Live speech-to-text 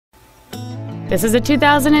This is a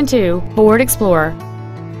 2002 Ford Explorer.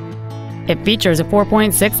 It features a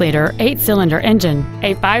 4.6-liter, 8-cylinder engine,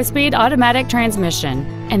 a 5-speed automatic transmission,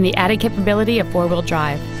 and the added capability of 4-wheel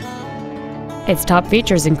drive. Its top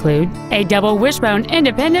features include a double wishbone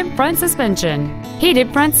independent front suspension,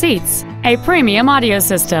 heated front seats, a premium audio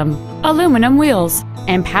system, aluminum wheels,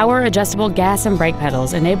 and power-adjustable gas and brake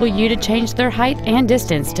pedals enable you to change their height and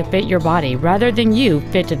distance to fit your body rather than you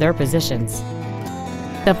fit to their positions.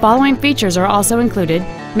 The following features are also included: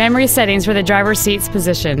 memory settings for the driver's seat's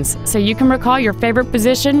positions, so you can recall your favorite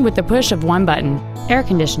position with the push of one button, air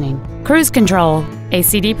conditioning, cruise control, a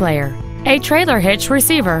CD player, a trailer hitch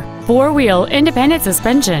receiver, 4-wheel independent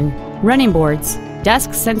suspension, running boards,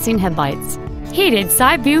 dusk sensing headlights, heated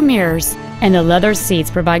side view mirrors, and the leather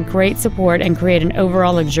seats provide great support and create an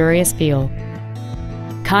overall luxurious feel.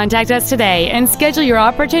 Contact us today and schedule your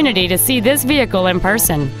opportunity to see this vehicle in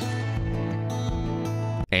person.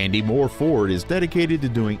 Andy Mohr Ford is dedicated to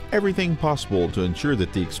doing everything possible to ensure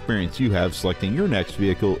that the experience you have selecting your next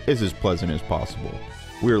vehicle is as pleasant as possible.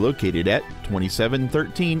 We are located at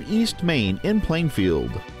 2713 East Main in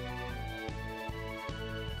Plainfield.